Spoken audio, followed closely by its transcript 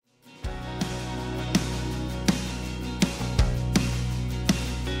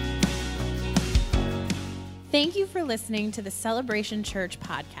Thank you for listening to the Celebration Church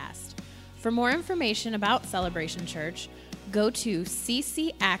podcast. For more information about Celebration Church, go to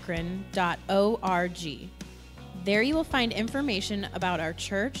ccakron.org. There you will find information about our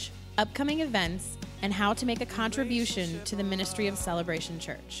church, upcoming events, and how to make a contribution to the ministry of Celebration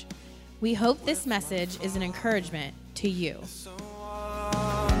Church. We hope this message is an encouragement to you.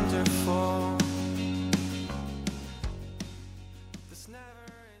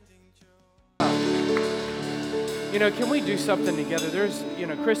 You know, can we do something together? There's,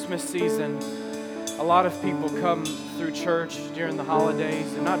 Christmas season. A lot of people come through church during the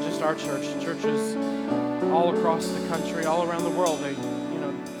holidays, and not just our church, churches all across the country, all around the world. They,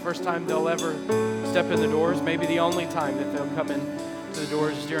 first time they'll ever step in the doors, maybe the only time that they'll come in to the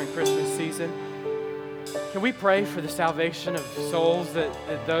doors during Christmas season. Can we pray for the salvation of souls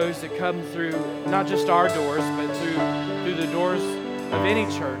that those that come through not just our doors, but through the doors of any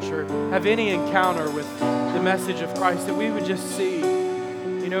church or have any encounter with the message of Christ, that we would just see,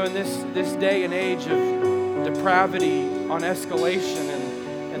 in this day and age of depravity on escalation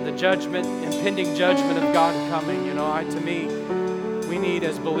and the judgment, impending judgment of God coming, to me, we need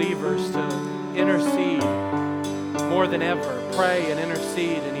as believers to intercede more than ever, pray and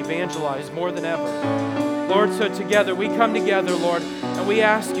intercede and evangelize more than ever. Lord, so together, we come together, Lord, and we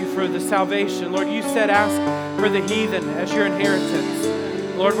ask you for the salvation. Lord, you said ask for the heathen as your inheritance.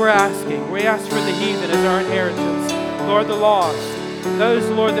 Lord, we ask for the heathen as our inheritance. Lord, the lost, those,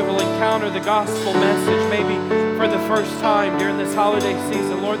 Lord, that will encounter the gospel message maybe for the first time during this holiday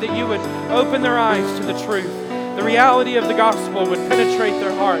season. Lord, that you would open their eyes to the truth. The reality of the gospel would penetrate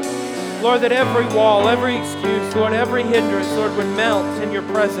their hearts. Lord, that every wall, every excuse, Lord, every hindrance, Lord, would melt in your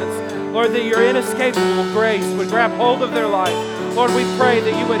presence. Lord, that your inescapable grace would grab hold of their life. Lord, we pray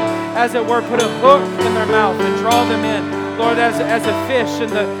that you would, as it were, put a hook in their mouth and draw them in. Lord, as a fish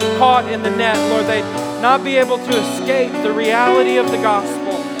caught in the net, Lord, they'd not be able to escape the reality of the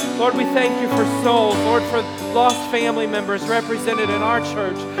gospel. Lord, we thank you for souls, Lord, for lost family members represented in our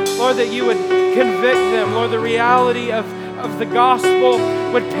church. Lord, that you would convict them. Lord, the reality of the gospel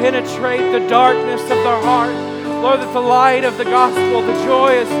would penetrate the darkness of their heart. Lord, that the light of the gospel, the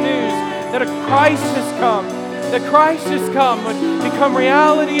joyous news that Christ has come would become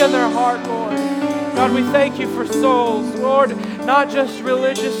reality in their heart, Lord. God, we thank you for souls, Lord, not just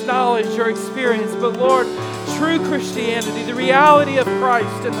religious knowledge or experience, but Lord, true Christianity, the reality of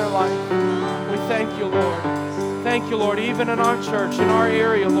Christ in their life. We thank you, Lord. Thank you, Lord, even in our church, in our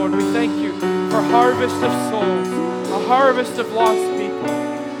area, Lord, we thank you for a harvest of souls, a harvest of lost people.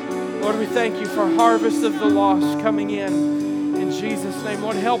 Lord, we thank you for a harvest of the lost coming in Jesus' name.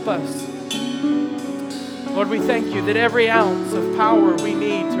 Lord, help us. Lord, we thank you that every ounce of power we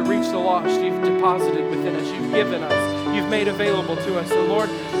need to reach the lost, you've deposited within us, you've given us, you've made available to us. So, Lord,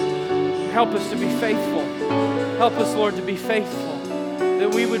 help us to be faithful. Help us, Lord, to be faithful, that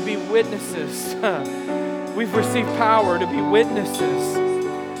we would be witnesses. We've received power to be witnesses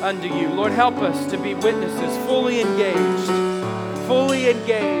unto you. Lord, help us to be witnesses, fully engaged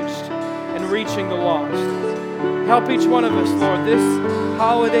in reaching the lost. Help each one of us, Lord, this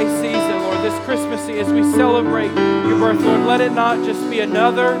holiday season, Lord, this Christmas season, as we celebrate your birth, Lord, let it not just be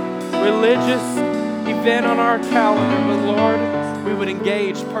another religious event on our calendar, but Lord, we would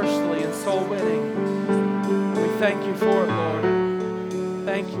engage personally in soul winning. We thank you for it, Lord.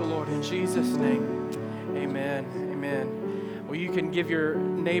 Thank you, Lord, in Jesus' name. Amen. Amen. Well, you can give your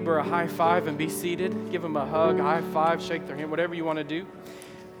neighbor a high five and be seated. Give them a hug, a high five, shake their hand, whatever you want to do.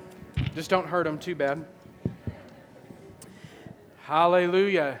 Just don't hurt them too bad.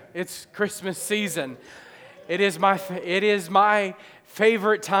 Hallelujah. It's Christmas season. It is my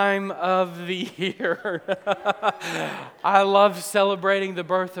favorite time of the year. I love celebrating the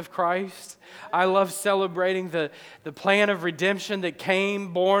birth of Christ. I love celebrating the plan of redemption that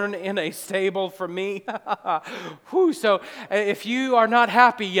came born in a stable for me. So if you are not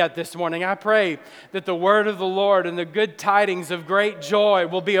happy yet this morning, I pray that the word of the Lord and the good tidings of great joy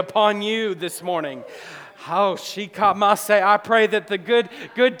will be upon you this morning. Oh, Shikamase, I pray that the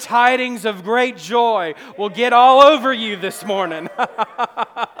good tidings of great joy will get all over you this morning.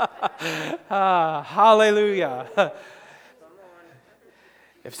 Hallelujah.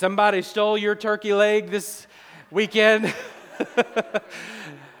 If somebody stole your turkey leg this weekend,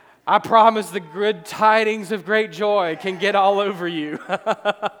 I promise the good tidings of great joy can get all over you.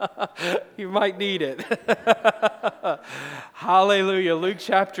 You might need it. Hallelujah. Luke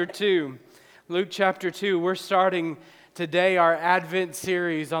chapter 2. Luke chapter 2, we're starting today our Advent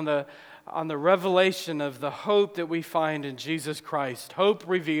series on the revelation of the hope that we find in Jesus Christ, hope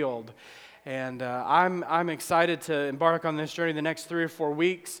revealed. And I'm excited to embark on this journey the next 3 or 4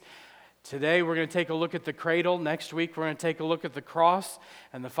 weeks. Today we're going to take a look at the cradle. Next week we're going to take a look at the cross.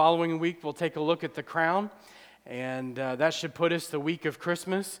 And the following week we'll take a look at the crown. And that should put us the week of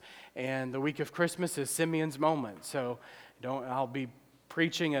Christmas. And the week of Christmas is Simeon's moment. So I'll be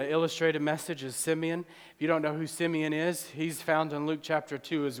preaching an illustrated message as Simeon. If you don't know who Simeon is, he's found in Luke chapter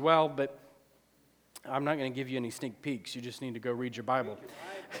 2 as well. But I'm not going to give you any sneak peeks. You just need to go read your Bible.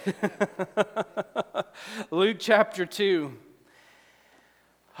 Luke chapter 2.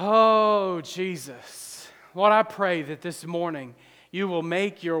 Oh, Jesus. Lord, I pray that this morning you will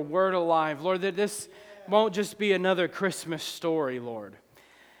make your word alive. Lord, that this won't just be another Christmas story, Lord.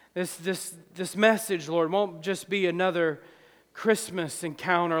 This message, Lord, won't just be another Christmas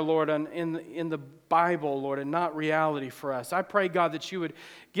encounter, Lord, in the Bible, Lord, and not reality for us. I pray, God, that you would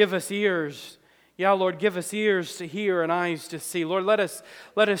give us ears. Yeah, Lord, give us ears to hear and eyes to see. Lord, let us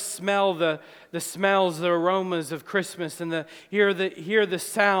smell the smells, the aromas of Christmas, and hear the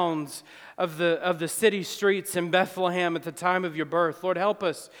sounds of the city streets in Bethlehem at the time of your birth. Lord, help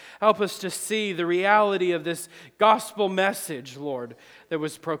us to see the reality of this gospel message, Lord, that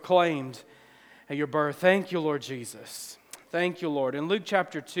was proclaimed at your birth. Thank you, Lord Jesus. Thank you, Lord. In Luke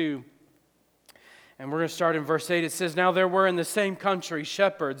chapter 2, and we're going to start in verse 8, it says, "Now there were in the same country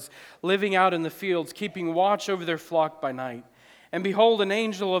shepherds living out in the fields, keeping watch over their flock by night. And behold, an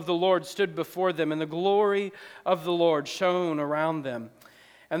angel of the Lord stood before them, and the glory of the Lord shone around them.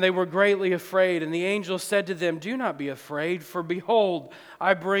 And they were greatly afraid. And the angel said to them, 'Do not be afraid, for behold,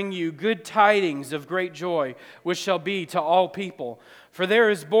 I bring you good tidings of great joy, which shall be to all people. For there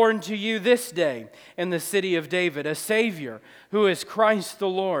is born to you this day in the city of David a Savior, who is Christ the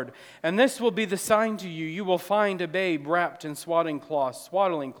Lord. And this will be the sign to you. You will find a babe wrapped in swaddling cloths,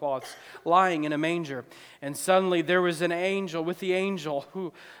 lying in a manger.' And suddenly there was an angel with the angel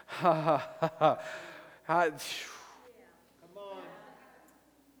who..."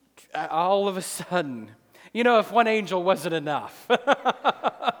 All of a sudden, if one angel wasn't enough,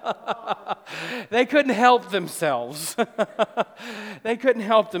 they couldn't help themselves. They couldn't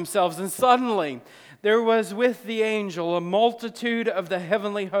help themselves. And suddenly, there was with the angel a multitude of the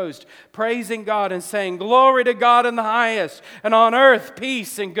heavenly host, praising God and saying, "Glory to God in the highest, and on earth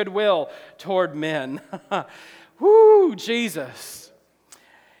peace and goodwill toward men." Woo, Jesus.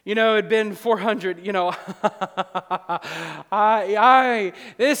 It had been 400,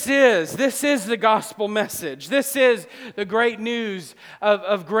 this is the gospel message. This is the great news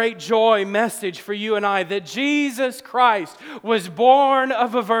of great joy message for you and I, that Jesus Christ was born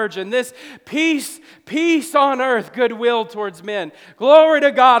of a virgin. This peace on earth, goodwill towards men. Glory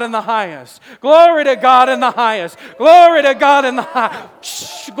to God in the highest. Glory to God in the highest. Glory to God in the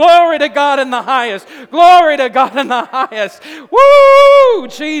highest. Glory to God in the highest. Glory to God in the highest. Woo!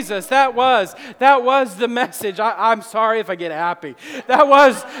 Jesus, that was the message. I'm sorry if I get happy. That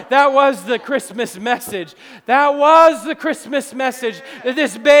was the Christmas message. That was the Christmas message. That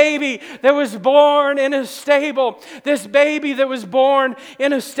this baby that was born in a stable, this baby that was born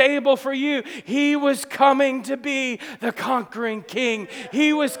in a stable for you, he was coming to be the conquering king.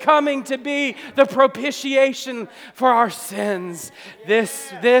 He was coming to be the propitiation for our sins.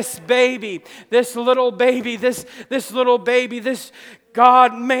 This baby, this little baby, this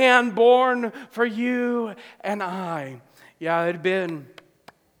God-man born for you and I. Yeah, it had been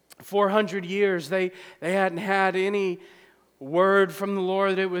 400 years. They hadn't had any word from the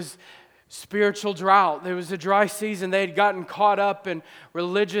Lord. It was spiritual drought. There was a dry season. They had gotten caught up in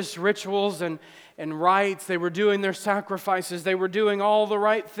religious rituals and rites. They were doing their sacrifices. They were doing all the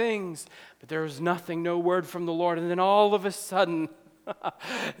right things. But there was nothing, no word from the Lord. And then all of a sudden,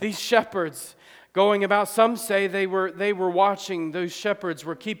 these shepherds going about, some say they were watching, those shepherds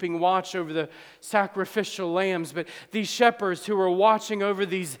were keeping watch over the sacrificial lambs, but these shepherds who were watching over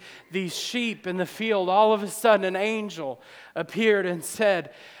these sheep in the field, all of a sudden an angel appeared and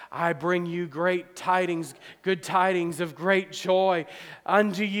said, "I bring you great tidings, good tidings of great joy.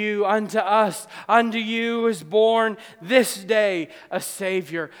 Unto you, unto us, unto you is born this day a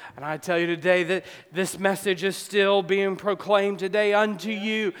Savior." And I tell you today that this message is still being proclaimed today. Unto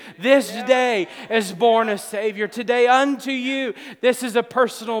you, this day is born a Savior. Today, unto you, this is a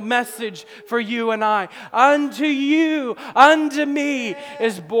personal message for you and I. Unto you, unto me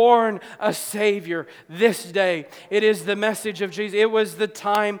is born a Savior this day. It is the message of Jesus. It was the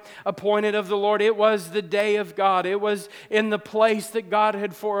time appointed of the Lord. It was the day of God. It was in the place that God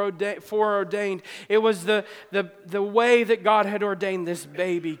had foreordained. It was the way that God had ordained. This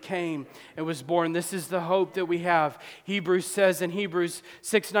baby came and was born. This is the hope that we have. Hebrews says in Hebrews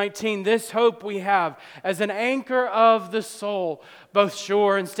 6:19, this hope we have as an anchor of the soul, both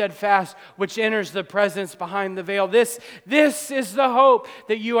sure and steadfast, which enters the presence behind the veil. This is the hope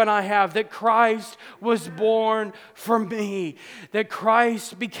that you and I have, that Christ was born for me, that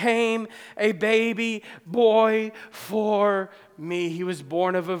Christ became a baby boy for me. He was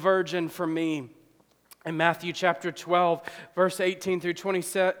born of a virgin for me. And Matthew chapter 12, verse 18 through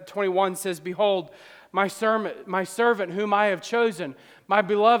 21 says, behold, my servant whom I have chosen, my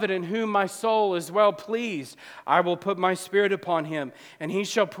beloved in whom my soul is well pleased. I will put my spirit upon him, and he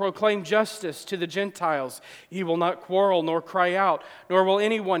shall proclaim justice to the Gentiles. He will not quarrel nor cry out, nor will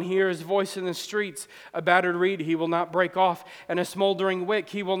anyone hear his voice in the streets. A battered reed he will not break off, and a smoldering wick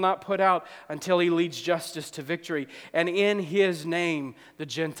he will not put out until he leads justice to victory. And in his name the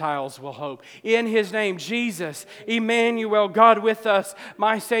Gentiles will hope. In his name, Jesus, Emmanuel, God with us,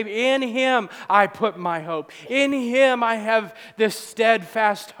 my Savior. In him I put my hope. In him I have this steadfast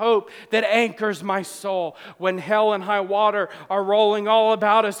hope that anchors my soul. When hell and high water are rolling all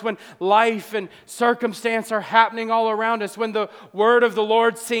about us, when life and circumstance are happening all around us, when the word of the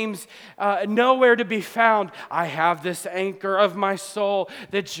Lord seems nowhere to be found, I have this anchor of my soul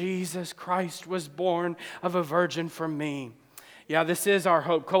that Jesus Christ was born of a virgin for me. Yeah, this is our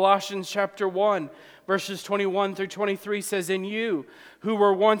hope. Colossians chapter 1, verses 21 through 23 says, in you who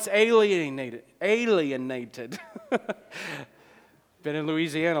were once alienated. Been in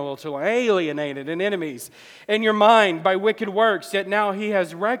Louisiana a little too long. Alienated and enemies in your mind by wicked works, yet now he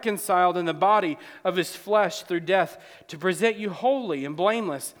has reconciled in the body of his flesh through death to present you holy and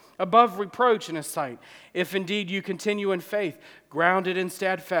blameless, above reproach in his sight. If indeed you continue in faith, grounded and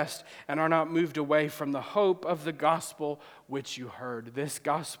steadfast, and are not moved away from the hope of the gospel which you heard. This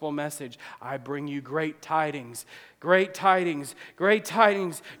gospel message, I bring you great tidings, great tidings, great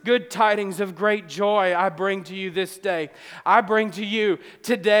tidings, good tidings of great joy I bring to you this day. I bring to you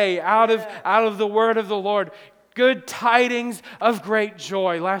today out of the word of the Lord, good tidings of great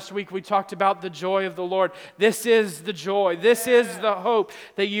joy. Last week we talked about the joy of the Lord. This is the joy. This is the hope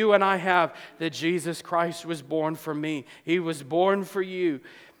that you and I have, that Jesus Christ was born for me. He was born for you.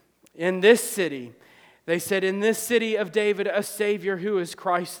 In this city, they said, in this city of David, a Savior who is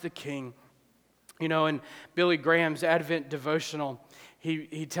Christ the King. You know, in Billy Graham's Advent devotional,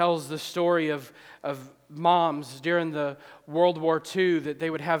 he tells the story of moms during the World War II, that they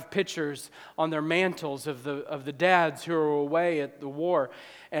would have pictures on their mantles of the dads who were away at the war,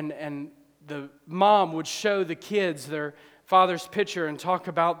 and the mom would show the kids their father's picture and talk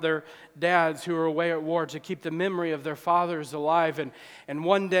about their dads who were away at war to keep the memory of their fathers alive. And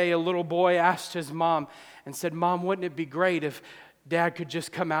one day a little boy asked his mom and said, Mom, wouldn't it be great if Dad could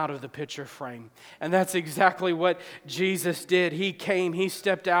just come out of the picture frame? And that's exactly what Jesus did. He came, He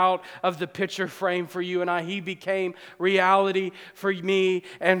stepped out of the picture frame for you and I. He became reality for me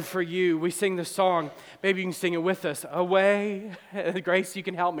and for you. We sing the song. Maybe you can sing it with us. Away, Grace, you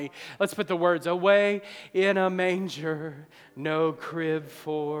can help me. Let's put the words, away in a manger, no crib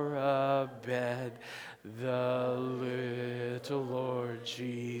for a bed. The little Lord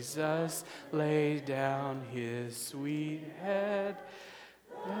Jesus laid down his sweet head.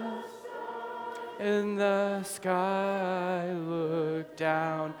 In the sky looked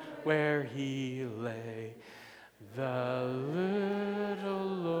down where he lay. The little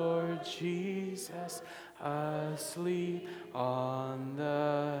Lord Jesus asleep on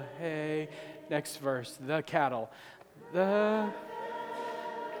the hay. Next verse, the cattle.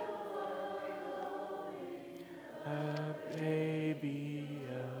 A baby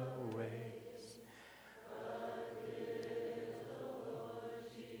awaits.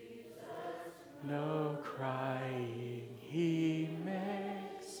 No crying he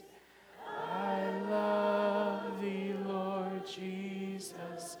makes. I love thee, Lord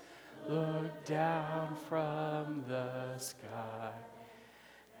Jesus. Look down from the sky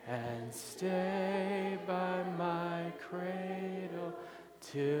and stay by my cradle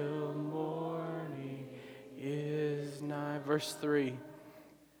till morning is nigh. Verse 3.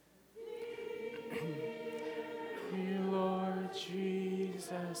 Lord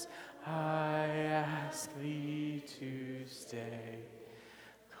Jesus, I ask thee to stay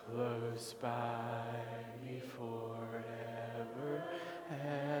close by me forever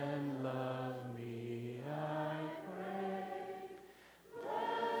and love me, I pray.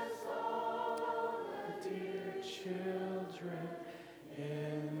 Bless all the dear children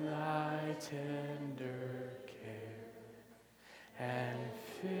in thy tender care, and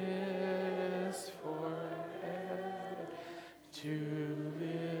fill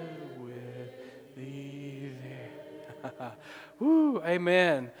Woo,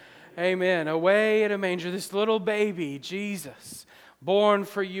 amen. Amen. Away in a manger, this little baby, Jesus, born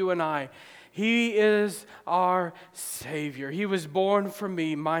for you and I. He is our Savior. He was born for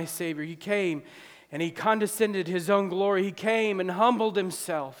me, my Savior. He came and He condescended His own glory. He came and humbled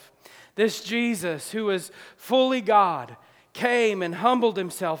Himself. This Jesus, who was fully God, came and humbled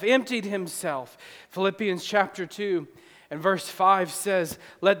Himself, emptied Himself. Philippians chapter 2 and verse 5 says,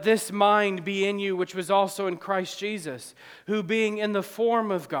 "Let this mind be in you, which was also in Christ Jesus, who being in the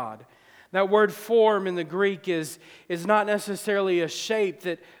form of God." That word form in the Greek is not necessarily a shape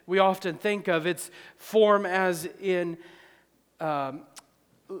that we often think of. It's form as in,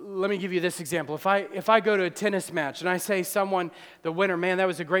 let me give you this example. If I go to a tennis match and I say someone, the winner, man, that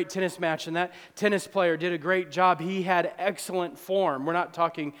was a great tennis match and that tennis player did a great job. He had excellent form. We're not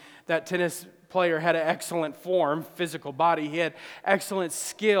talking that tennis player had an excellent form, physical body. He had excellent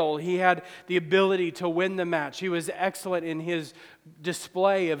skill. He had the ability to win the match. He was excellent in his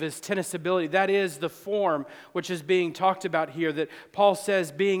display of his tennis ability. That is the form which is being talked about here, that Paul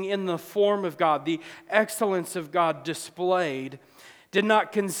says being in the form of God, the excellence of God displayed, did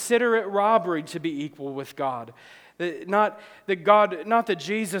not consider it robbery to be equal with God. Not that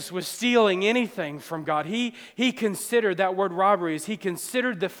Jesus was stealing anything from God. He considered, that word robbery is he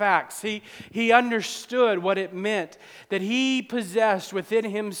considered the facts. He understood what it meant that He possessed within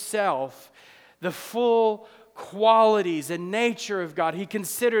Himself the full qualities and nature of God. He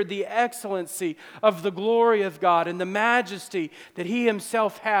considered the excellency of the glory of God and the majesty that He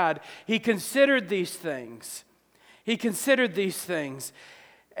Himself had. He considered these things. He considered these things.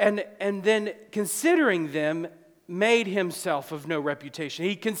 And then considering them, made Himself of no reputation.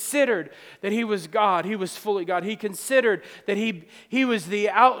 He considered that He was God. He was fully God. He considered that He was the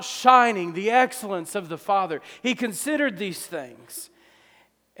outshining, the excellence of the Father. He considered these things.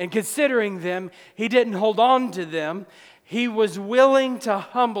 And considering them, He didn't hold on to them. He was willing to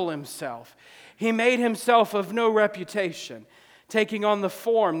humble Himself. He made Himself of no reputation, taking on the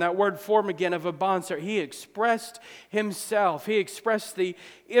form, that word form again, of a bondservant. He expressed Himself. He expressed the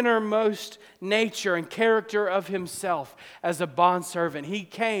innermost nature and character of Himself as a bondservant. He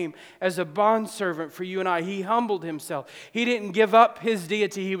came as a bondservant for you and I. He humbled Himself. He didn't give up His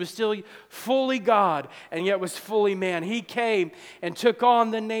deity. He was still fully God and yet was fully man. He came and took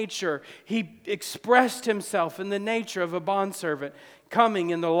on the nature. He expressed Himself in the nature of a bondservant, coming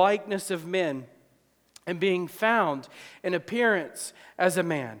in the likeness of men, and being found in appearance as a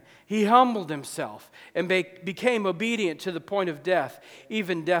man. He humbled Himself and became obedient to the point of death,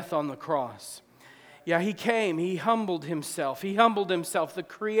 even death on the cross. Yeah, He came, He humbled Himself. He humbled Himself, the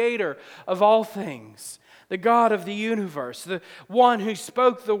Creator of all things, the God of the universe, the one who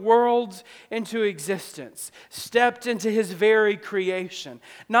spoke the worlds into existence, stepped into His very creation,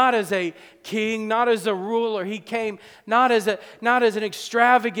 not as a king, not as a ruler. He came not as an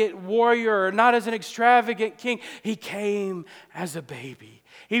extravagant warrior, or not as an extravagant king. He came as a baby.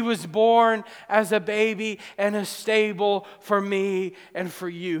 He was born as a baby in a stable for me and for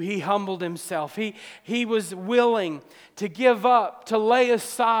you. He humbled Himself. He was willing to give up, to lay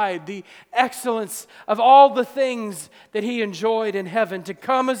aside the excellence of all the things that He enjoyed in heaven, to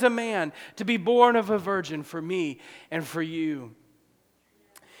come as a man, to be born of a virgin for me and for you.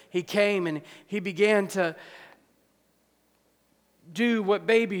 He came and He began to do what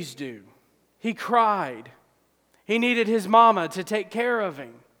babies do. He cried. He needed His mama to take care of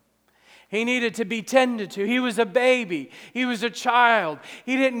Him. He needed to be tended to. He was a baby. He was a child.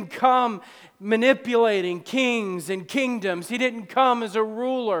 He didn't come manipulating kings and kingdoms. He didn't come as a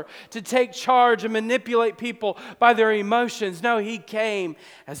ruler to take charge and manipulate people by their emotions. No, He came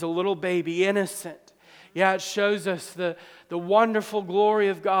as a little baby, innocent. Yeah, it shows us the wonderful glory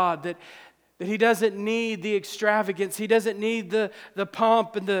of God, that He doesn't need the extravagance. He doesn't need the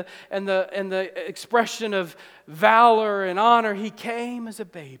pomp and the expression of valor and honor. He came as a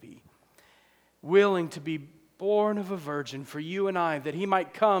baby, willing to be born of a virgin for you and I, that He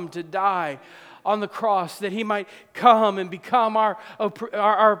might come to die on the cross, that He might come and become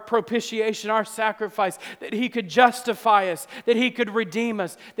our propitiation, our sacrifice, that He could justify us, that He could redeem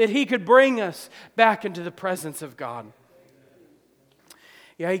us, that He could bring us back into the presence of God.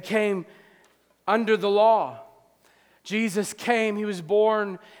 Yeah, He came under the law. Jesus came, He was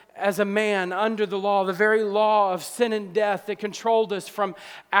born as a man under the law, the very law of sin and death that controlled us from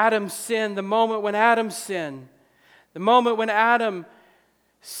Adam's sin. The moment when Adam sinned, the moment when Adam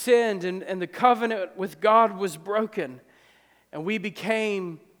sinned and the covenant with God was broken, and we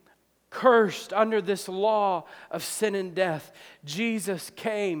became cursed under this law of sin and death, Jesus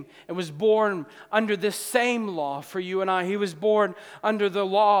came and was born under this same law for you and I. He was born under the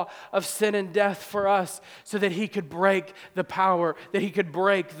law of sin and death for us so that He could break the power, that He could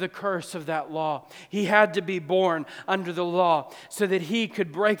break the curse of that law. He had to be born under the law so that He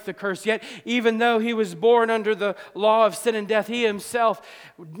could break the curse. Yet, even though He was born under the law of sin and death, He Himself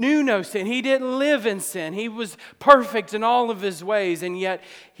knew no sin. He didn't live in sin. He was perfect in all of His ways, and yet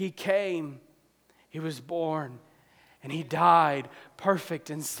He came. He was born. And He died perfect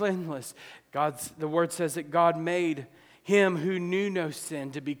and sinless. The Word says that God made Him who knew no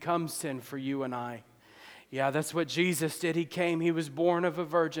sin to become sin for you and I. Yeah, that's what Jesus did. He came. He was born of a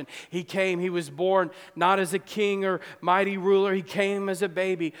virgin. He came. He was born not as a king or mighty ruler. He came as a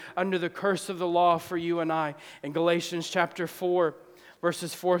baby under the curse of the law for you and I. In Galatians chapter 4,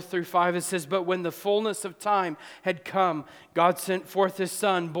 verses 4 through 5, it says, "But when the fullness of time had come, God sent forth His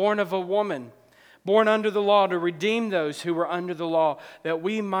Son, born of a woman, born under the law, to redeem those who were under the law, that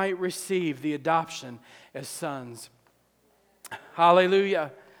we might receive the adoption as sons."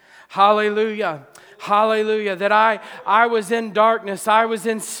 Hallelujah. Hallelujah. Hallelujah. That I was in darkness. I was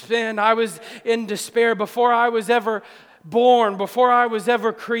in sin. I was in despair before I was ever born, before I was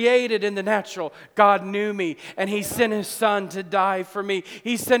ever created in the natural. God knew me, and He sent His Son to die for me.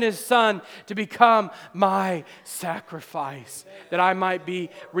 He sent His Son to become my sacrifice, that I might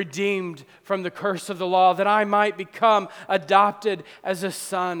be redeemed from the curse of the law, that I might become adopted as a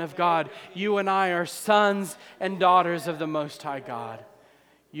son of God. You and I are sons and daughters of the Most High God.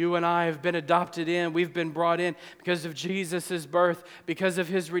 You and I have been adopted in. We've been brought in because of Jesus' birth, because of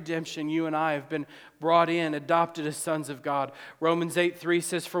His redemption. You and I have been brought in, adopted as sons of God. Romans 8:3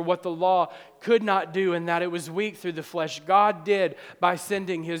 says, "For what the law could not do, in that it was weak through the flesh, God did by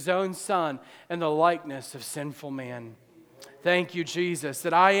sending His own Son in the likeness of sinful man." Thank you, Jesus,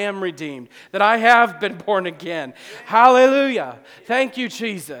 that I am redeemed, that I have been born again. Hallelujah. Thank you,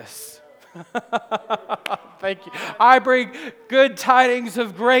 Jesus. Thank you. I bring good tidings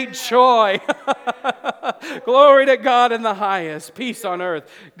of great joy. Glory to God in the highest. Peace on earth.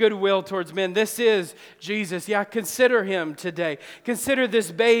 Goodwill towards men. This is Jesus. Yeah, consider Him today. Consider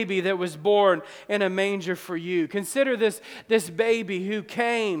this baby that was born in a manger for you. Consider this baby who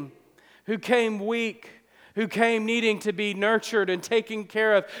came weak, who came needing to be nurtured and taken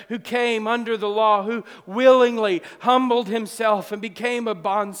care of, who came under the law, who willingly humbled Himself and became a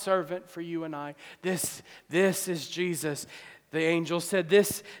bondservant for you and I. This is Jesus. The angel said,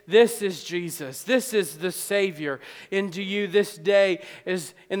 this is Jesus. This is the Savior. Into you this day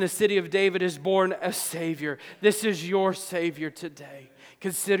is in the city of David is born a Savior. This is your Savior today.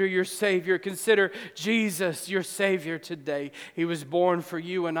 Consider your Savior. Consider Jesus, your Savior today. He was born for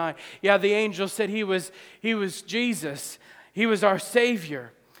you and I. Yeah, the angel said He was Jesus. He was our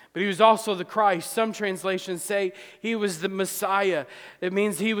Savior. But He was also the Christ. Some translations say He was the Messiah. It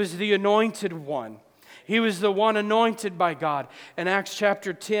means He was the anointed one. He was the one anointed by God. In Acts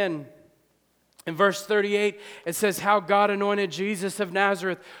chapter 10, in verse 38, it says how God anointed Jesus of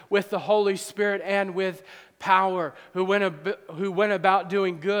Nazareth with the Holy Spirit and with power, who went about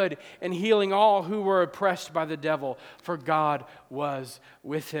doing good and healing all who were oppressed by the devil, for God was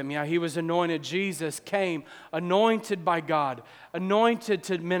with Him. Yeah, He was anointed. Jesus came anointed by God, anointed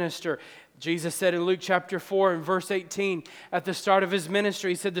to minister. Jesus said in Luke chapter 4 and verse 18, at the start of His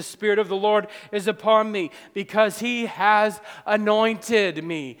ministry, He said, "The Spirit of the Lord is upon me because He has anointed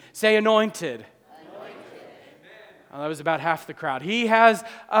me." Say anointed. Oh, that was about half the crowd. He has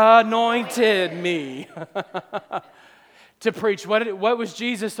anointed me to preach. What was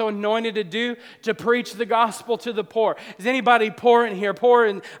Jesus so anointed to do? To preach the gospel to the poor. Is anybody poor in here? Poor,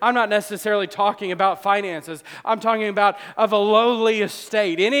 and I'm not necessarily talking about finances. I'm talking about of a lowly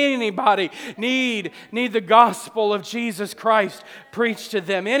estate. Anybody need the gospel of Jesus Christ preached to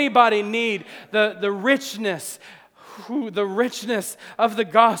them? Anybody need the richness? The richness of the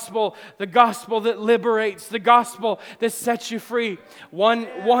gospel that liberates, the gospel that sets you free.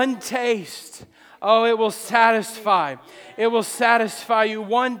 One taste. Oh, it will satisfy. It will satisfy you.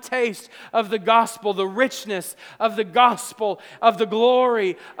 One taste of the gospel, the richness of the gospel, of the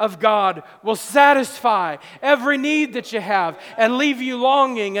glory of God will satisfy every need that you have and leave you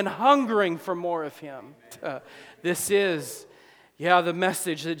longing and hungering for more of Him. This is the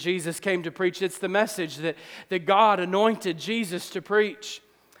message that Jesus came to preach. It's the message that God anointed Jesus to preach.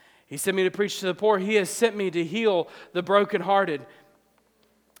 He sent me to preach to the poor. He has sent me to heal the brokenhearted.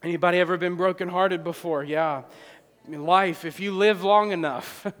 Anybody ever been brokenhearted before? Yeah. In life, if you live long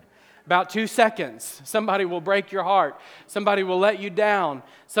enough, about 2 seconds, somebody will break your heart. Somebody will let you down.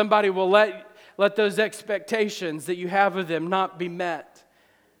 Somebody will let those expectations that you have of them not be met.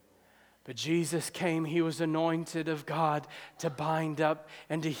 But Jesus came, He was anointed of God to bind up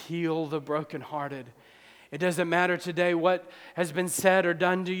and to heal the brokenhearted. It doesn't matter today what has been said or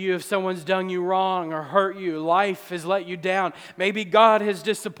done to you. If someone's done you wrong or hurt you, life has let you down. Maybe God has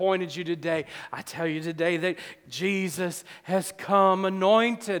disappointed you today. I tell you today that Jesus has come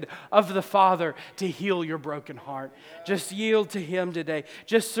anointed of the Father to heal your broken heart. Just yield to Him today.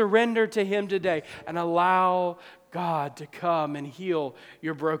 Just surrender to Him today and allow God to come and heal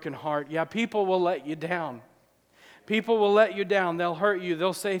your broken heart. Yeah, people will let you down. People will let you down. They'll hurt you.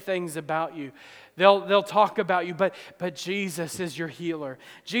 They'll say things about you. They'll talk about you, but Jesus is your healer.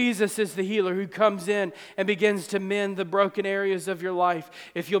 Jesus is the healer who comes in and begins to mend the broken areas of your life.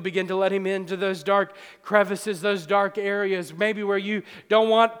 If you'll begin to let Him into those dark crevices, those dark areas, maybe where you don't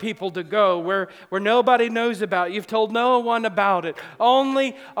want people to go, where nobody knows about it. You've told no one about it.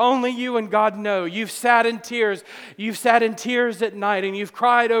 Only you and God know. You've sat in tears. You've sat in tears at night, and you've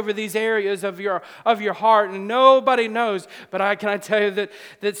cried over these areas of your heart, and nobody knows. But can I tell you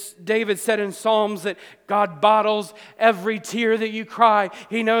that David said in Psalms that God bottles every tear that you cry.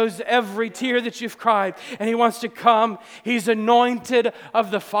 He knows every tear that you've cried, and He wants to come. He's anointed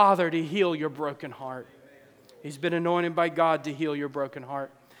of the Father to heal your broken heart. He's been anointed by God to heal your broken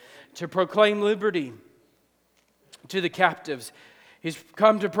heart, to proclaim liberty to the captives. He's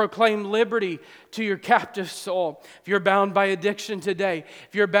come to proclaim liberty to your captive soul. If you're bound by addiction today,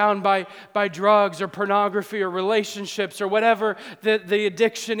 if you're bound by drugs or pornography or relationships or whatever the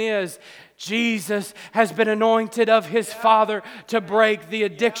addiction is, Jesus has been anointed of His Father to break the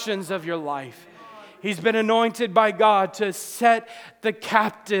addictions of your life. He's been anointed by God to set the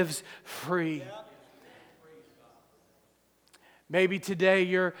captives free. Maybe today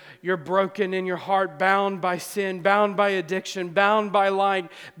you're broken in your heart, bound by sin, bound by addiction, bound by lying,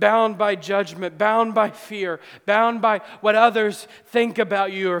 bound by judgment, bound by fear, bound by what others think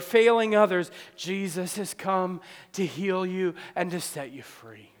about you or failing others. Jesus has come to heal you and to set you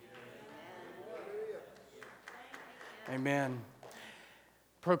free. Amen.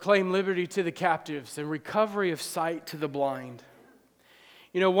 Proclaim liberty to the captives and recovery of sight to the blind.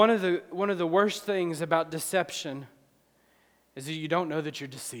 You know, one of the worst things about deception is that you don't know that you're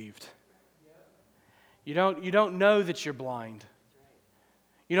deceived. You don't know that you're blind.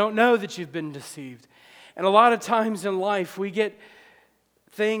 You don't know that you've been deceived. And a lot of times in life, we get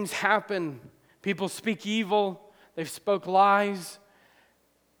things happen. People speak evil. They've spoke lies.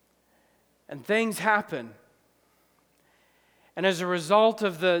 And things happen. And as a result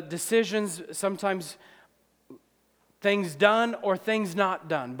of the decisions, sometimes things done or things not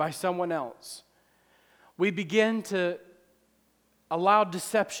done by someone else, we begin to allow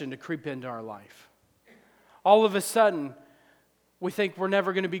deception to creep into our life. All of a sudden, we think we're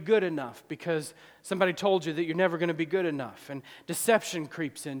never going to be good enough because somebody told you that you're never going to be good enough, and deception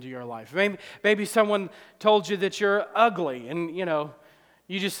creeps into your life. Maybe someone told you that you're ugly, and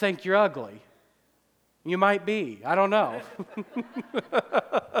you just think you're ugly. You might be. I don't know.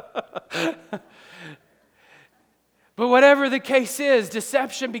 But whatever the case is,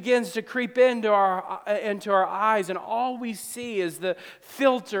 deception begins to creep into our eyes, and all we see is the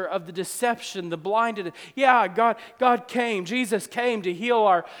filter of the deception, the blinded. Yeah, God came. Jesus came to heal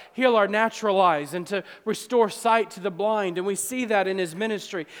our natural eyes and to restore sight to the blind, and we see that in His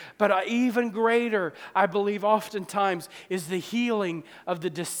ministry. But even greater, I believe, oftentimes is the healing of the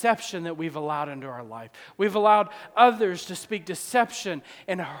deception that we've allowed into our life. We've allowed others to speak deception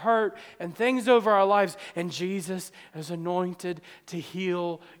and hurt and things over our lives, and Jesus is anointed to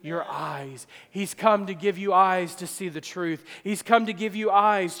heal your eyes. He's come to give you eyes to see the truth. He's come to give you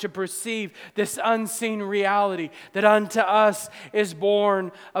eyes to perceive this unseen reality that unto us is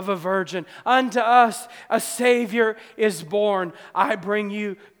born of a virgin. Unto us a Savior is born. I bring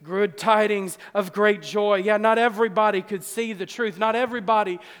you good tidings of great joy. Yeah, not everybody could see the truth. Not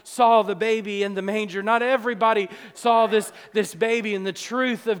everybody saw the baby in the manger. Not everybody saw this baby in the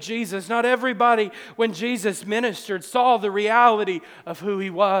truth of Jesus. Not everybody, when Jesus ministered, saw the reality of who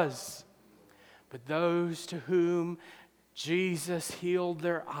He was. But those to whom Jesus healed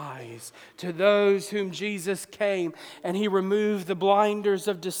their eyes, to those whom Jesus came and He removed the blinders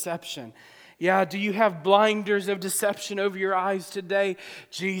of deception. Yeah, do you have blinders of deception over your eyes today?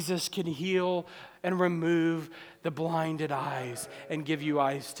 Jesus can heal and remove the blinded eyes and give you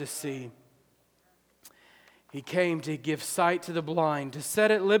eyes to see. He came to give sight to the blind, to set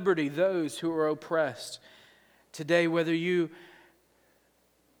at liberty those who are oppressed. Today, whether a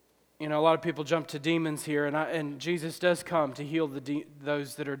lot of people jump to demons here, and Jesus does come to heal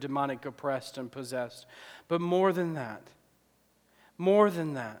those that are demonic oppressed and possessed. But more than that,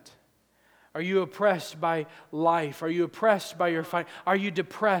 Are you oppressed by life? Are you oppressed by your fight? Are you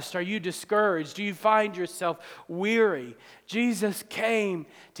depressed? Are you discouraged? Do you find yourself weary? Jesus came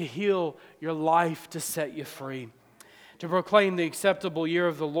to heal your life, to set you free, to proclaim the acceptable year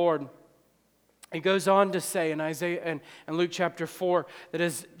of the Lord. He goes on to say in Isaiah and Luke chapter 4 that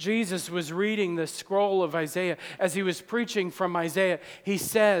as Jesus was reading the scroll of Isaiah, as he was preaching from Isaiah, he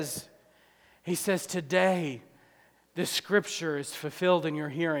says, today, this scripture is fulfilled in your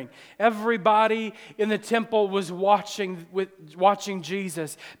hearing. Everybody in the temple was watching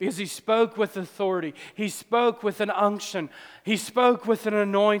Jesus because he spoke with authority. He spoke with an unction. He spoke with an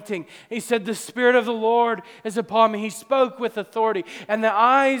anointing. He said, the Spirit of the Lord is upon me. He spoke with authority. And the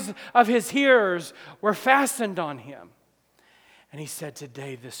eyes of his hearers were fastened on him. And he said,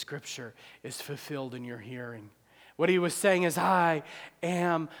 today this scripture is fulfilled in your hearing. What he was saying is, I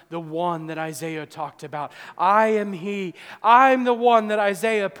am the one that Isaiah talked about. I am he. I'm the one that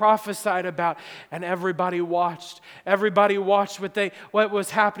Isaiah prophesied about. And everybody watched. Everybody watched what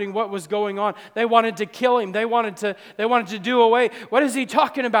was happening, what was going on. They wanted to kill him. They wanted to do away. What is he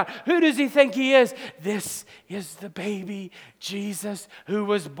talking about? Who does he think he is? This is the baby Jesus who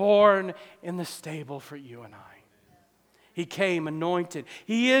was born in the stable for you and I. He came anointed.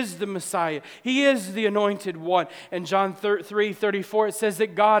 He is the Messiah. He is the anointed one. In John 3:34, it says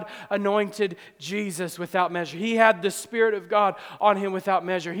that God anointed Jesus without measure. He had the Spirit of God on him without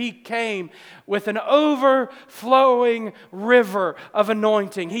measure. He came with an overflowing river of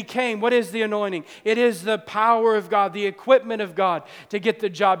anointing. He came. What is the anointing? It is the power of God, the equipment of God to get the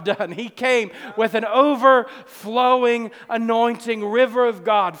job done. He came with an overflowing anointing river of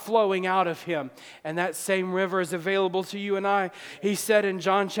God flowing out of him. And that same river is available to you and I. He said in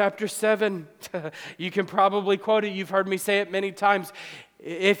John chapter 7, you can probably quote it, you've heard me say it many times.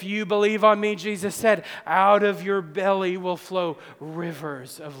 If you believe on me, Jesus said, out of your belly will flow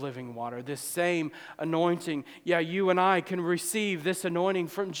rivers of living water. This same anointing, you and I can receive this anointing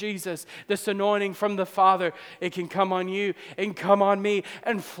from Jesus, this anointing from the Father. It can come on you and come on me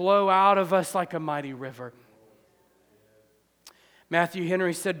and flow out of us like a mighty river. Matthew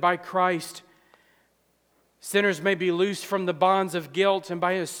Henry said, by Christ, sinners may be loosed from the bonds of guilt, and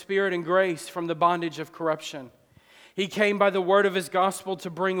by his Spirit and grace from the bondage of corruption. He came by the word of his gospel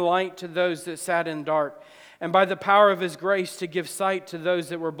to bring light to those that sat in dark, and by the power of his grace to give sight to those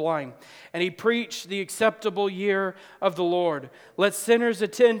that were blind. And he preached the acceptable year of the Lord. Let sinners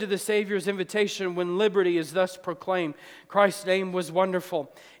attend to the Savior's invitation when liberty is thus proclaimed. Christ's name was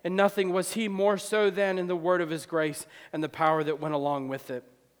wonderful, and nothing was he more so than in the word of his grace and the power that went along with it.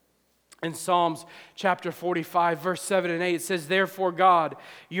 In Psalms chapter 45, verse 7 and 8, it says, therefore God,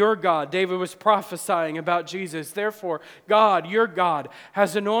 your God, David was prophesying about Jesus. Therefore God, your God,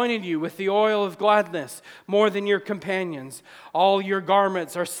 has anointed you with the oil of gladness more than your companions. All your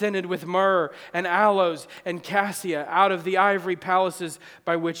garments are scented with myrrh and aloes and cassia out of the ivory palaces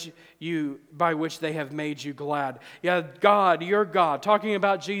by which they have made you glad. God, your God, talking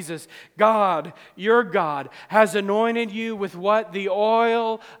about Jesus, God, your God, has anointed you with what? The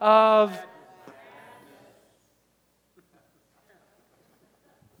oil of...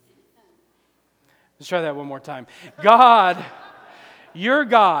 Let's try that one more time. God, your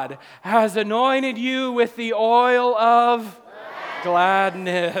God, has anointed you with the oil of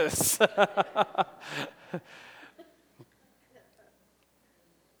gladness.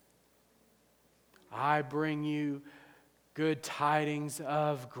 I bring you good tidings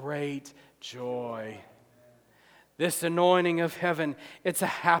of great joy. This anointing of heaven, it's a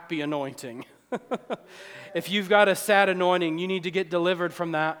happy anointing. If you've got a sad anointing, you need to get delivered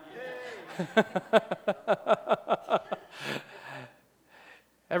from that.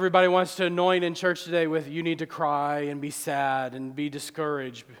 Everybody wants to anoint in church today with you need to cry and be sad and be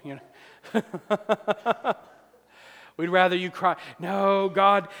discouraged. We'd rather you cry. No,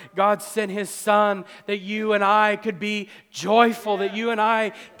 God sent his Son that you and I could be joyful, that you and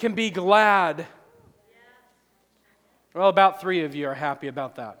I can be glad. Well, about 3 of you are happy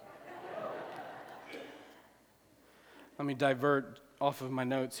about that. Let me divert off of my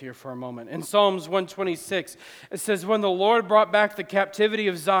notes here for a moment. In Psalms 126, it says, when the Lord brought back the captivity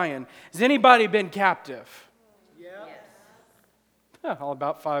of Zion. Has anybody been captive? Yeah, all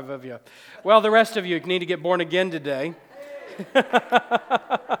about 5 of you. Well, the rest of you need to get born again today.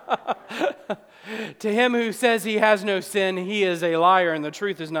 To him who says he has no sin, he is a liar, and the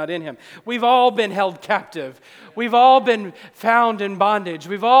truth is not in him. We've all been held captive. We've all been found in bondage.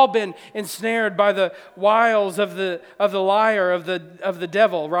 We've all been ensnared by the wiles of the liar, of the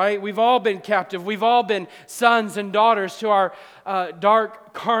devil, right? We've all been captive. We've all been sons and daughters to our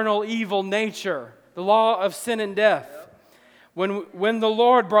dark, carnal, evil nature, the law of sin and death. When the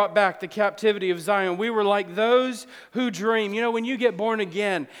Lord brought back the captivity of Zion, we were like those who dream. You know, when you get born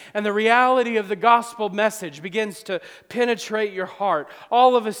again and the reality of the gospel message begins to penetrate your heart,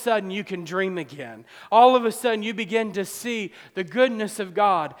 all of a sudden you can dream again. All of a sudden you begin to see the goodness of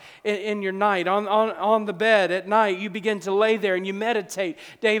God in your night. On the bed at night, you begin to lay there and you meditate.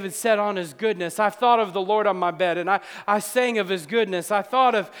 David said on His goodness. I thought of the Lord on my bed, and I sang of His goodness. I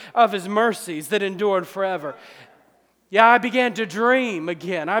thought of His mercies that endured forever. Yeah, I began to dream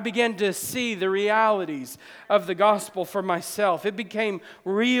again. I began to see the realities of the gospel for myself. It became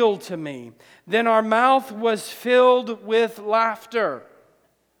real to me. Then our mouth was filled with laughter.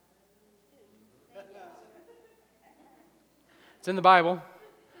 It's in the Bible.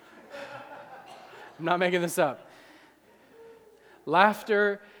 I'm not making this up.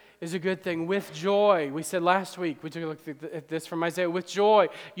 Laughter is a good thing. With joy, we said last week, we took a look at this from Isaiah. With joy,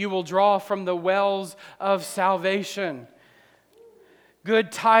 you will draw from the wells of salvation.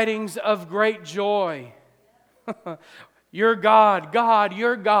 Good tidings of great joy. Your God,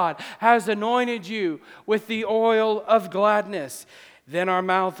 your God, has anointed you with the oil of gladness. Then our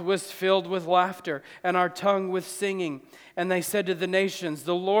mouth was filled with laughter, and our tongue with singing. And they said to the nations,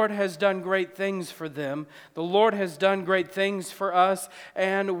 the Lord has done great things for them. The Lord has done great things for us,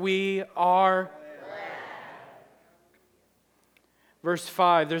 and we are glad. Verse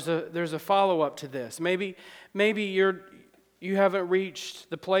 5, there's a follow-up to this. Maybe you haven't reached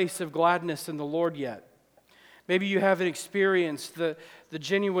the place of gladness in the Lord yet. Maybe you haven't experienced the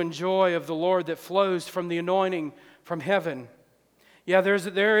genuine joy of the Lord that flows from the anointing from heaven. Yeah,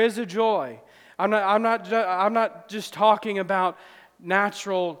 there is a joy. I'm not just talking about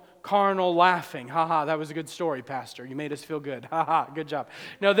natural carnal laughing. Ha, that was a good story, Pastor. You made us feel good. Ha, good job.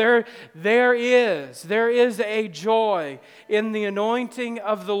 No, there is a joy in the anointing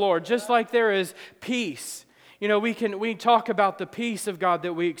of the Lord, just like there is peace. You know, we talk about the peace of God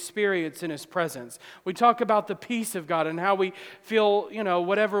that we experience in His presence. We talk about the peace of God and how we feel, you know,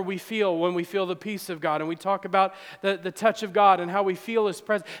 whatever we feel when we feel the peace of God. And we talk about the touch of God and how we feel His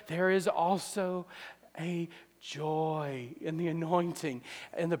presence. There is also a joy in the anointing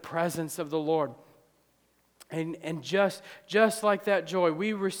and the presence of the Lord. And just like that joy,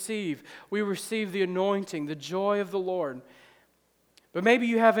 we receive the anointing, the joy of the Lord. But maybe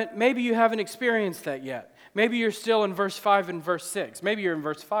you haven't experienced that yet. Maybe you're still in verse 5 and verse 6. Maybe you're in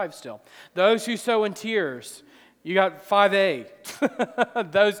verse 5 still. Those who sow in tears, you got 5a.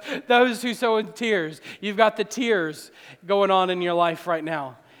 those who sow in tears, you've got the tears going on in your life right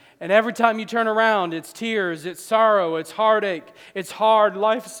now. And every time you turn around, it's tears, it's sorrow, it's heartache, it's hard.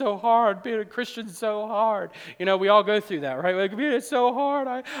 Life's so hard. Being a Christian's so hard. You know, we all go through that, right? Like, it's so hard.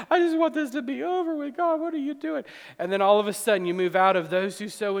 I just want this to be over with. God, what are you doing? And then all of a sudden, you move out of those who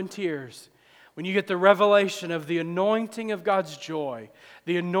sow in tears. When you get the revelation of the anointing of God's joy,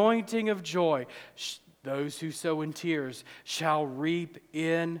 the anointing of joy, those who sow in tears shall reap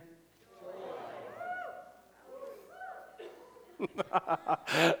in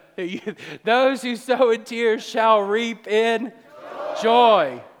those who sow in tears shall reap in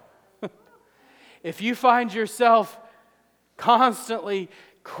joy. If you find yourself constantly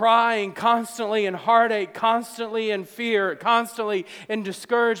crying, constantly in heartache, constantly in fear, constantly in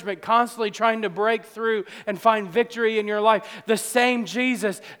discouragement, constantly trying to break through and find victory in your life, the same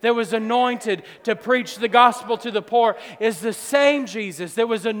Jesus that was anointed to preach the gospel to the poor is the same Jesus that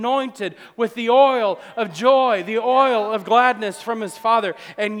was anointed with the oil of joy, the oil of gladness from His Father.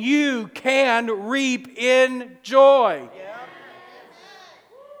 And you can reap in joy.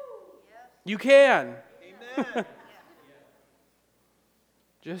 You can. Amen.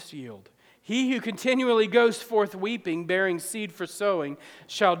 Just yield. He who continually goes forth weeping, bearing seed for sowing,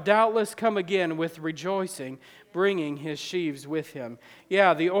 shall doubtless come again with rejoicing, bringing his sheaves with him.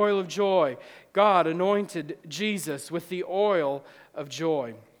 Yeah, the oil of joy. God anointed Jesus with the oil of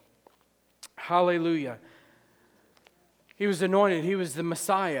joy. Hallelujah. He was anointed. He was the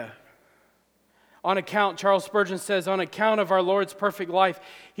Messiah. On account, Charles Spurgeon says, on account of our Lord's perfect life,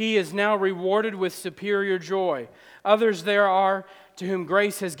 He is now rewarded with superior joy. Others there are to whom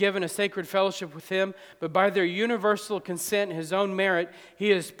grace has given a sacred fellowship with Him, but by their universal consent and His own merit,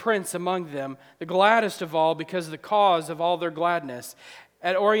 He is prince among them, the gladdest of all because the cause of all their gladness.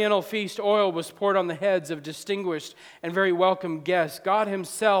 At Oriental feast, oil was poured on the heads of distinguished and very welcome guests. God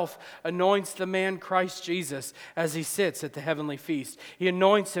Himself anoints the man Christ Jesus as He sits at the heavenly feast. He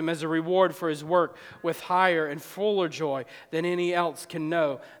anoints Him as a reward for His work with higher and fuller joy than any else can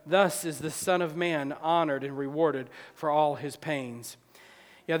know. Thus is the Son of Man honored and rewarded for all His pains.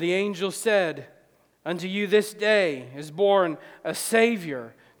 Yeah, the angel said, unto you this day is born a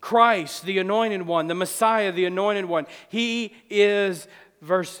Savior, Christ, the anointed one, the Messiah, the anointed one. He is,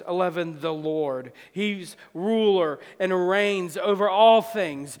 verse 11, the Lord. He's ruler and reigns over all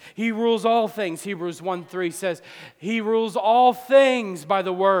things. He rules all things. Hebrews 1:3 says, He rules all things by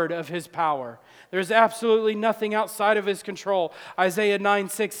the word of His power. There's absolutely nothing outside of His control. Isaiah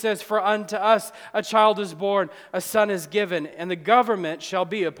 9:6 says, For unto us a child is born, a son is given, and the government shall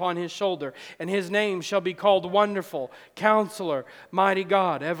be upon His shoulder, and His name shall be called Wonderful, Counselor, Mighty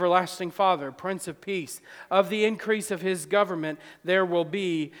God, Everlasting Father, Prince of Peace. Of the increase of His government there will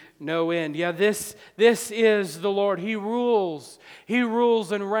be no end. Yeah, this is the Lord. He rules. He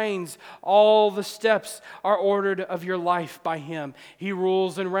rules and reigns. All the steps are ordered of your life by Him. He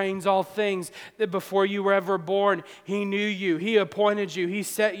rules and reigns all things. That before you were ever born, He knew you. He appointed you. He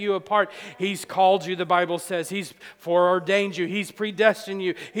set you apart. He's called you, the Bible says. He's foreordained you. He's predestined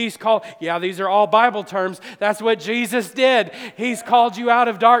you. He's called, yeah, these are all Bible terms. That's what Jesus did. He's called you out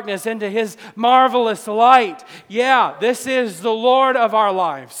of darkness into His marvelous light. Yeah, this is the Lord of our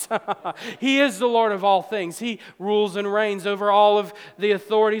lives. He is the Lord of all things. He rules and reigns over all of the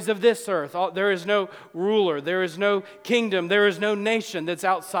authorities of this earth. There is no ruler. There is no kingdom. There is no nation that's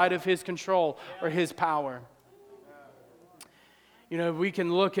outside of His control or His power. You know, we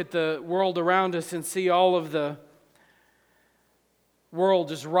can look at the world around us and see all of the world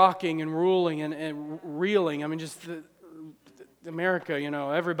just rocking and ruling and reeling. I mean, just America, you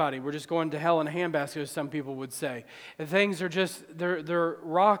know, everybody, we're just going to hell in a handbasket, as some people would say. And things are just, they're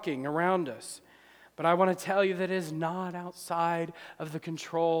rocking around us. But I want to tell you that it is not outside of the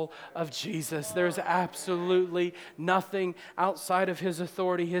control of Jesus. There's absolutely nothing outside of His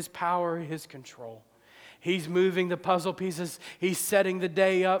authority, His power, His control. He's moving the puzzle pieces. He's setting the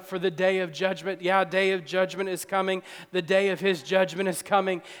day up for the day of judgment. Yeah, day of judgment is coming. The day of His judgment is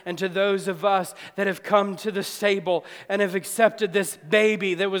coming. And to those of us that have come to the stable and have accepted this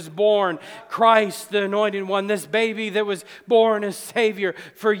baby that was born, Christ, the anointed one, this baby that was born as Savior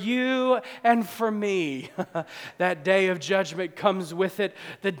for you and for me, that day of judgment comes with it,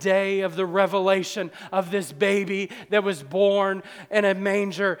 the day of the revelation of this baby that was born in a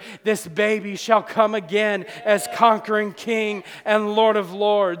manger. This baby shall come again as conquering King and Lord of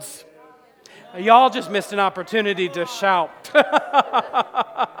Lords. Y'all just missed an opportunity to shout.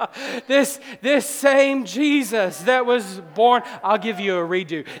 This same Jesus that was born, I'll give you a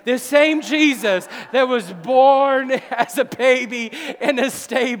redo. This same Jesus that was born as a baby in a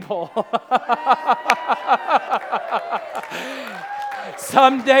stable.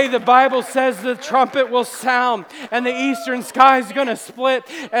 Someday the Bible says the trumpet will sound and the eastern sky is going to split,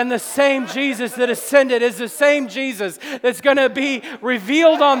 and the same Jesus that ascended is the same Jesus that's going to be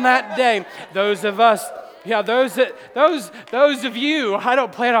revealed on that day. Those of us, yeah, those of you, I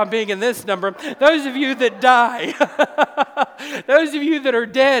don't plan on being in this number, those of you that die, those of you that are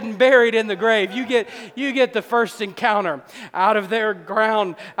dead and buried in the grave, you get the first encounter. Out of their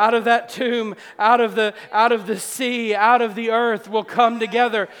ground, out of that tomb, out of the sea, out of the earth will come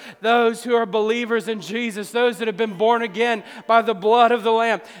together those who are believers in Jesus, those that have been born again by the blood of the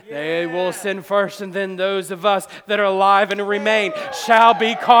Lamb. They will ascend first, and then those of us that are alive and remain shall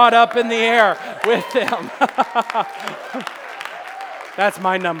be caught up in the air with them. That's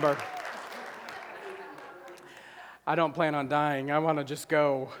my number. I don't plan on dying. I want to just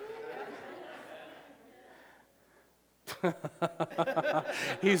go.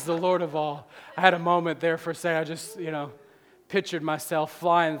 He's the Lord of all. I had a moment there for a second. I just, pictured myself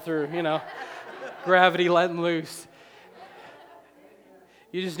flying through, gravity letting loose.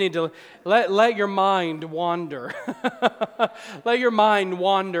 You just need to let your mind wander. Let your mind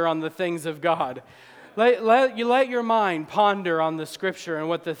wander on the things of God. Let your mind ponder on the Scripture and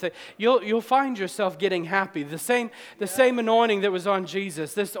what you'll find yourself getting happy. The same anointing that was on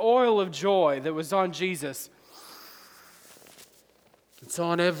Jesus, this oil of joy that was on Jesus, it's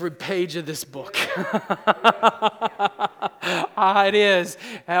on every page of this book. It is.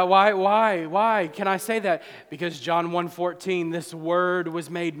 Why can I say that? Because John 1:14, this Word was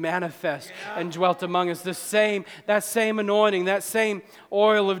made manifest and dwelt among us. That same anointing, that same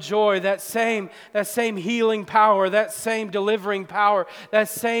oil of joy, that same healing power, that same delivering power, that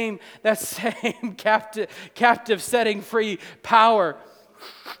same captive setting free power.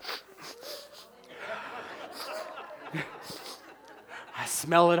 I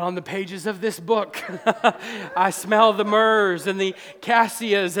smell it on the pages of this book. I smell the myrrhs and the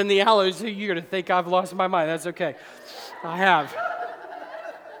cassias and the aloes. You're going to think I've lost my mind. That's okay. I have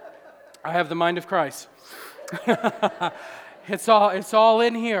the mind of Christ. It's all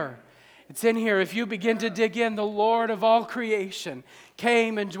in here. It's in here. If you begin to dig in, the Lord of all creation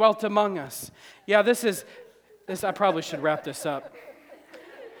came and dwelt among us. Yeah, this. I probably should wrap this up.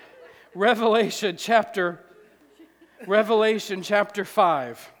 Revelation chapter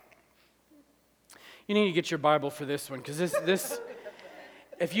 5. You need to get your Bible for this one, because this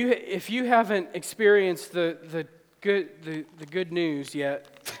if you haven't experienced the good news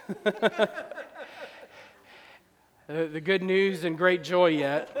yet, the good news and great joy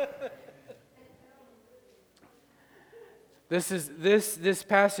yet, this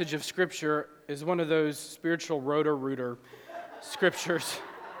passage of Scripture is one of those spiritual roto-rooter scriptures.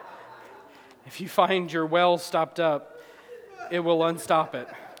 If you find your well stopped up, it will unstop it.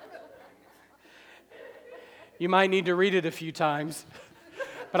 You might need to read it a few times,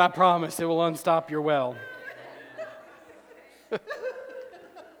 but I promise it will unstop your well.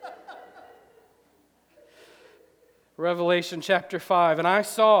 Revelation chapter 5. And I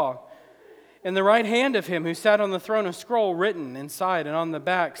saw in the right hand of him who sat on the throne a scroll written inside, and on the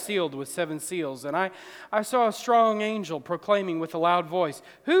back sealed with 7 seals. And I saw a strong angel proclaiming with a loud voice,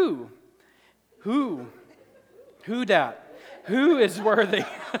 Who dat? Who is worthy?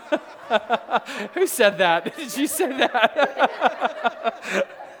 Who said that? Did you say that?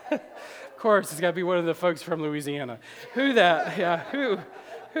 Of course, it's got to be one of the folks from Louisiana. Who that? Yeah, who?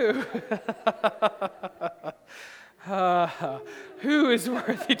 Who is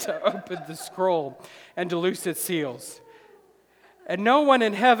worthy to open the scroll and to loose its seals? And no one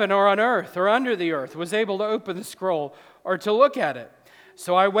in heaven or on earth or under the earth was able to open the scroll or to look at it.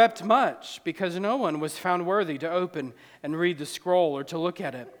 So I wept much, because no one was found worthy to open and read the scroll or to look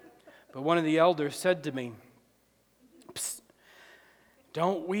at it. But one of the elders said to me, Psst,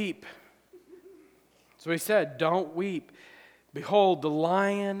 don't weep. So he said, don't weep. Behold, the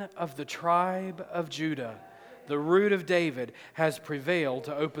Lion of the tribe of Judah, the Root of David, has prevailed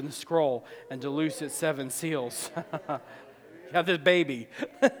to open the scroll and to loose its 7 seals. Yeah, the baby.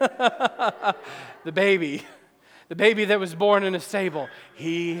 The baby that was born in a stable.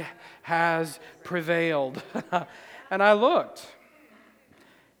 He has prevailed. And I looked.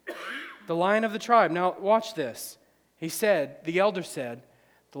 The Lion of the tribe. Now watch this. The elder said,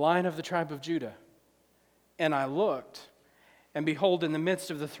 the Lion of the tribe of Judah. And I looked, and behold, in the midst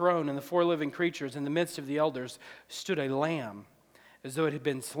of the throne and the 4 living creatures, in the midst of the elders, stood a lamb, as though it had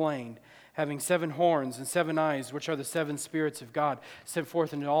been slain, having 7 horns and 7 eyes, which are the 7 spirits of God, sent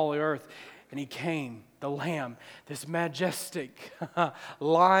forth into all the earth. And he came, the Lamb, this majestic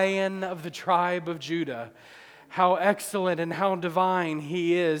Lion of the tribe of Judah. How excellent and how divine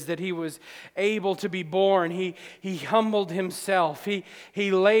he is, that he was able to be born. He humbled himself.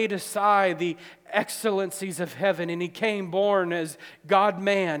 He laid aside the excellencies of heaven, and he came born as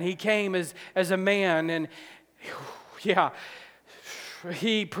God-man. He came as a man, and yeah,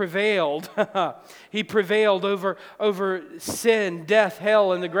 he prevailed. He prevailed over sin, death,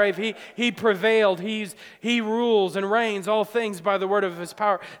 hell, and the grave. He prevailed. He rules and reigns all things by the word of his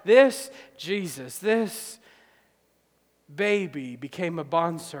power. This Jesus, this baby, became a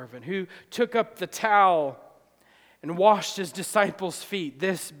bondservant who took up the towel and washed his disciples' feet.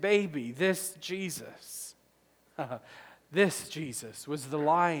 This baby, this Jesus, this Jesus was the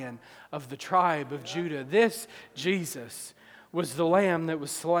Lion of the tribe of Judah. This Jesus was the Lamb that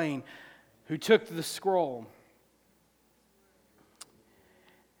was slain, who took the scroll.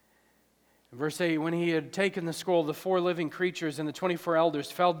 Verse 8, when he had taken the scroll, the 4 living creatures and the 24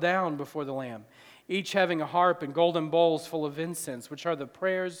 elders fell down before the Lamb, each having a harp and golden bowls full of incense, which are the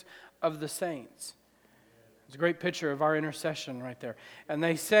prayers of the saints. It's a great picture of our intercession right there. And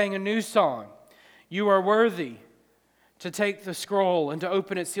they sang a new song. You are worthy to take the scroll and to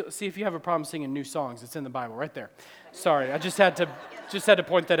open it. See if you have a problem singing new songs. It's in the Bible right there. Sorry, I just had to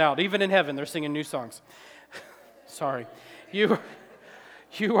point that out. Even in heaven, they're singing new songs. Sorry. You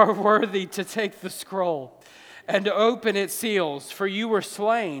are worthy to take the scroll and to open its seals, for you were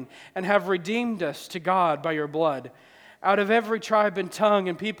slain and have redeemed us to God by your blood, out of every tribe and tongue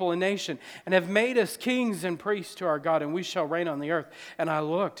and people and nation, and have made us kings and priests to our God, and we shall reign on the earth. And I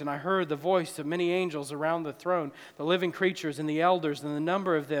looked, and I heard the voice of many angels around the throne, the living creatures and the elders, and the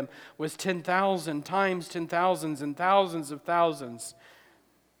number of them was 10,000 times 10,000s and thousands of thousands.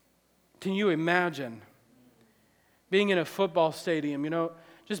 Can you imagine being in a football stadium?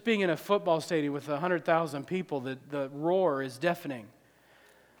 Just being in a football stadium with 100,000 people, the roar is deafening.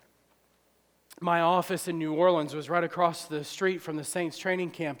 My office in New Orleans was right across the street from the Saints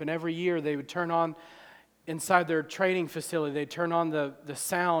training camp, and every year they would turn on, inside their training facility, they'd turn on the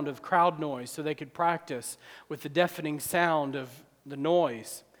sound of crowd noise so they could practice with the deafening sound of the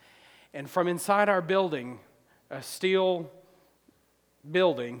noise. And from inside our building, a steel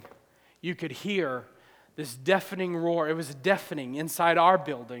building, you could hear this deafening roar. It was deafening inside our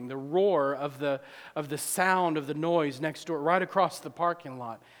building, the roar of the sound of the noise next door, right across the parking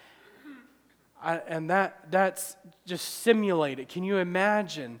lot. And that's just simulated. Can you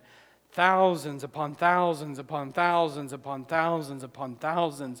imagine thousands upon thousands upon thousands upon thousands upon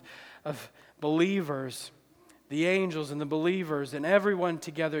thousands of believers, the angels and the believers and everyone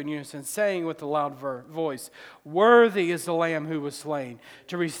together in unison, saying with a loud voice, "Worthy is the Lamb who was slain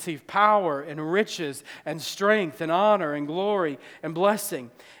to receive power and riches and strength and honor and glory and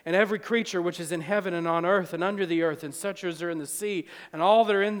blessing. And every creature which is in heaven and on earth and under the earth and such as are in the sea and all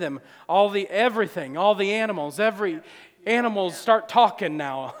that are in them, all the animals, animals start talking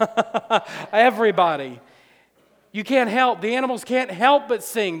now. Everybody. You can't help, the animals can't help but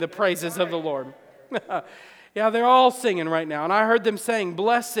sing the praises of the Lord." Yeah, they're all singing right now. And I heard them saying,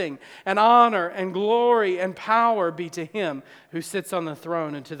 "Blessing and honor and glory and power be to Him who sits on the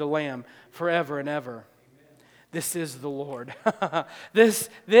throne and to the Lamb forever and ever." This is the Lord. This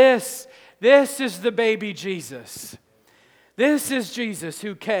is the baby Jesus. This is Jesus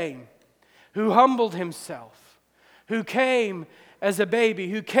who came, who humbled Himself, who came as a baby,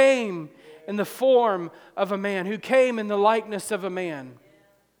 who came in the form of a man, who came in the likeness of a man,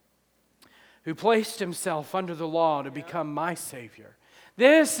 who placed Himself under the law to become my Savior.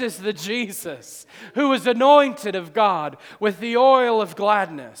 This is the Jesus who was anointed of God with the oil of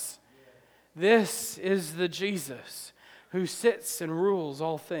gladness. This is the Jesus who sits and rules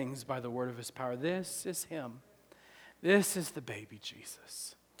all things by the word of His power. This is Him. This is the baby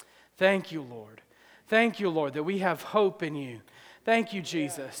Jesus. Thank you, Lord. Thank you, Lord, that we have hope in You. Thank you,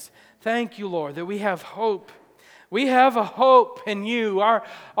 Jesus. Thank you, Lord, that we have hope. We have a hope in You, our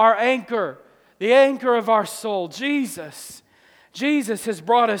anchor, the anchor of our soul, Jesus. Jesus has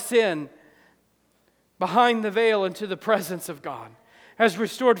brought us in behind the veil into the presence of God, has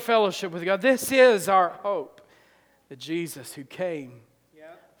restored fellowship with God. This is our hope, the Jesus who came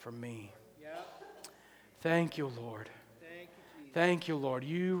for me. Thank you, Lord. Thank you, Lord.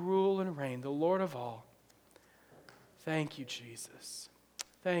 You rule and reign, the Lord of all. Thank you, Jesus.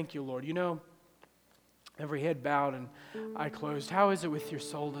 Thank you, Lord. You know, every head bowed and eye closed. How is it with your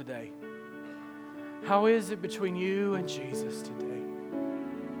soul today? How is it between you and Jesus today?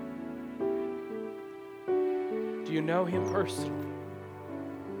 Do you know Him personally?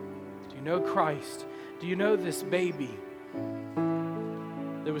 Do you know Christ? Do you know this baby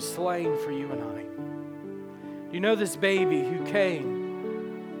that was slain for you and I? Do you know this baby who came,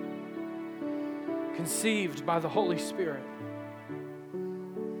 conceived by the Holy Spirit,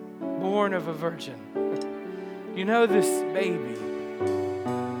 born of a virgin? Do you know this baby?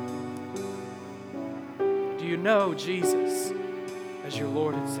 Do you know Jesus as your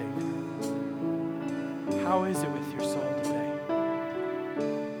Lord and Savior? How is it with your soul today?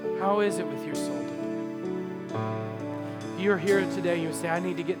 How is it with your soul today? If you're here today and you say, "I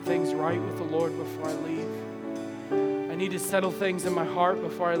need to get things right with the Lord before I leave. I need to settle things in my heart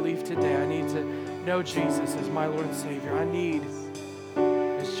before I leave today. I need to know Jesus as my Lord and Savior. I need,"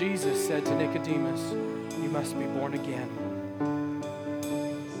 as Jesus said to Nicodemus, "you must be born again."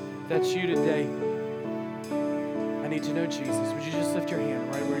 If that's you today, I need to know Jesus. Would you just lift your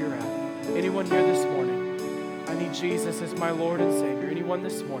hand right where you're at? Anyone here this morning? I need Jesus as my Lord and Savior. Anyone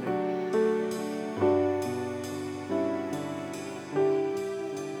this morning?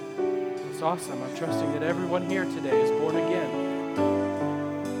 It's awesome. I'm trusting that everyone here today is born again.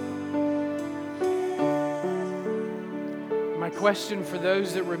 My question for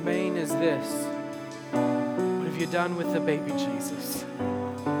those that remain is this: what have you done with the baby Jesus?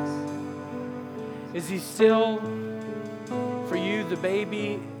 Is He still for you the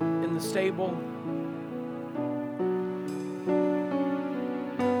baby in the stable?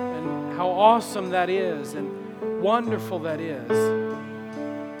 And how awesome that is and wonderful that is.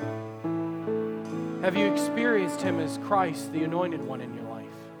 Have you experienced Him as Christ, the Anointed One in your life?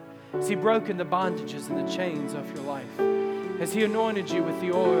 Has He broken the bondages and the chains of your life? Has He anointed you with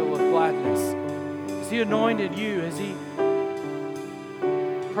the oil of gladness? Has He anointed you? Has He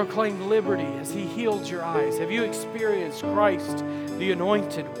proclaimed liberty? Has He healed your eyes? Have you experienced Christ, the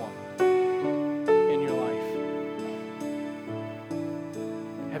Anointed One, in your life?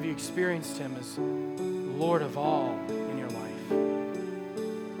 Have you experienced Him as Lord of all in your life?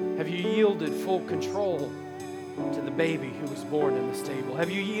 Have you yielded full control to the baby who was born in the stable? Have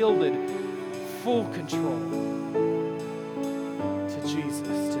you yielded full control to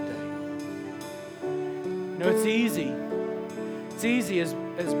Jesus today? You know, it's easy. It's easy as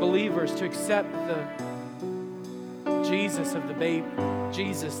believers to accept the Jesus of the baby,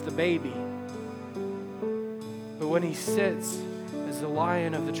 Jesus the baby. But when He sits as the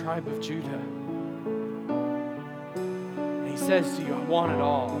Lion of the tribe of Judah, and He says to you, "I want it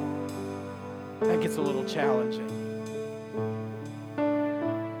all," that gets a little challenging.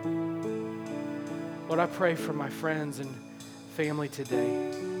 Lord, I pray for my friends and family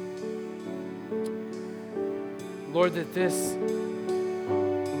today. Lord, that this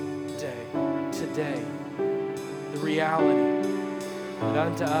day, today, the reality that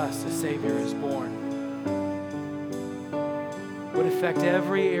unto us a Savior is born would affect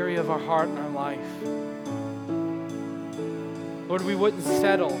every area of our heart and our life. Lord, we wouldn't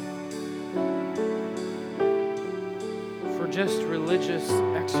settle for just religious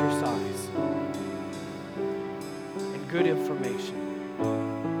exercise and good information,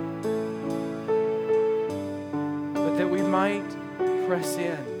 but that we might press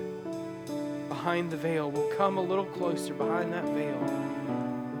in behind the veil. We'll come a little closer behind that veil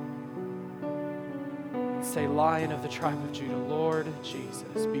and say, Lion of the tribe of Judah, Lord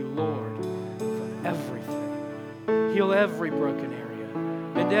Jesus, be Lord of everything. Heal every broken area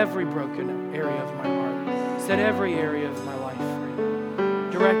and every broken area of my heart. Set every area of my life free.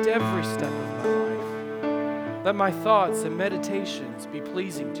 Direct every step of my life. Let my thoughts and meditations be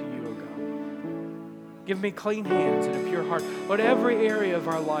pleasing to you, O God. Give me clean hands and a pure heart. Lord, every area of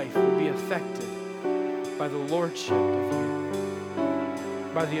our life will be affected by the lordship of you,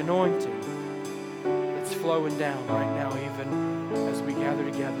 by the anointing that's flowing down right now, even as we gather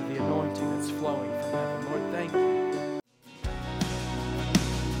together, the anointing that's flowing from heaven. Lord, thank you.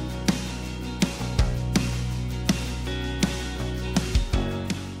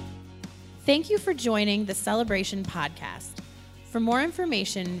 Thank you for joining the Celebration Podcast. For more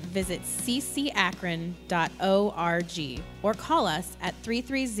information, visit ccakron.org or call us at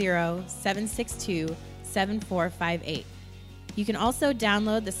 330-762-7458. You can also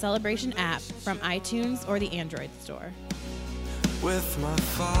download the Celebration app from iTunes or the Android store. With my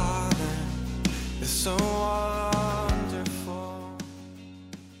Father is so